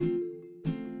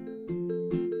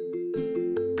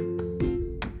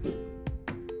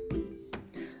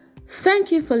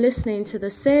Thank you for listening to the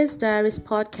Sayers Diaries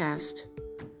podcast.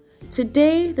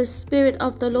 Today, the Spirit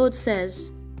of the Lord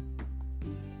says,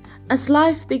 as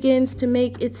life begins to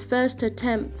make its first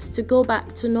attempts to go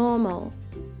back to normal,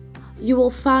 you will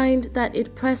find that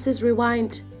it presses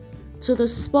rewind to the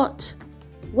spot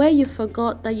where you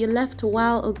forgot that you left a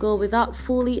while ago without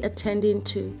fully attending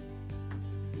to.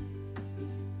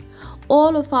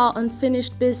 All of our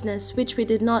unfinished business, which we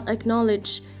did not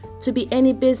acknowledge to be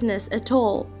any business at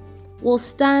all, will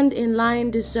stand in line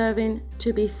deserving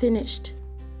to be finished.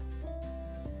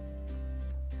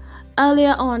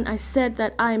 Earlier on, I said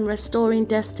that I am restoring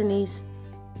destinies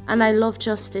and I love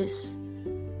justice.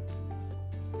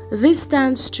 This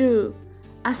stands true,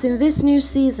 as in this new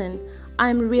season, I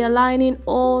am realigning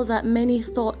all that many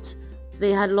thought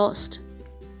they had lost.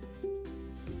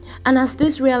 And as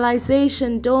this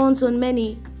realization dawns on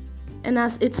many, and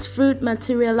as its fruit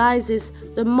materializes,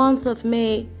 the month of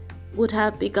May would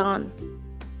have begun.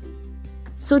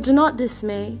 So do not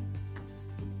dismay.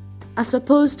 As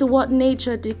opposed to what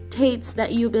nature dictates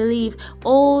that you believe,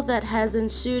 all that has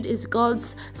ensued is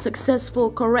God's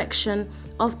successful correction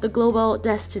of the global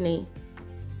destiny.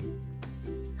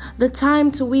 The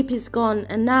time to weep is gone,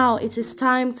 and now it is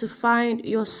time to find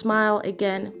your smile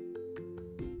again.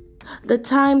 The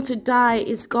time to die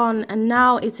is gone, and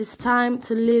now it is time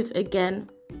to live again.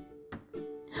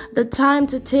 The time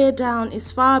to tear down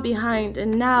is far behind,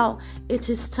 and now it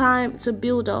is time to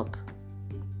build up.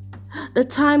 The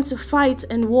time to fight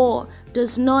and war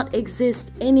does not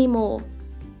exist anymore.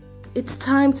 It's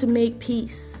time to make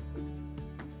peace.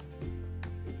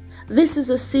 This is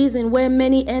a season where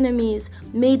many enemies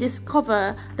may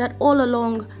discover that all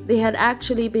along they had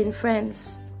actually been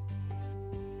friends.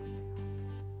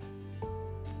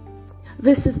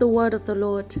 This is the word of the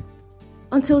Lord.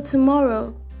 Until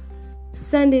tomorrow,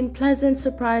 sending pleasant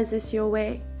surprises your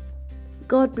way.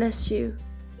 God bless you.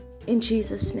 In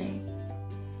Jesus' name.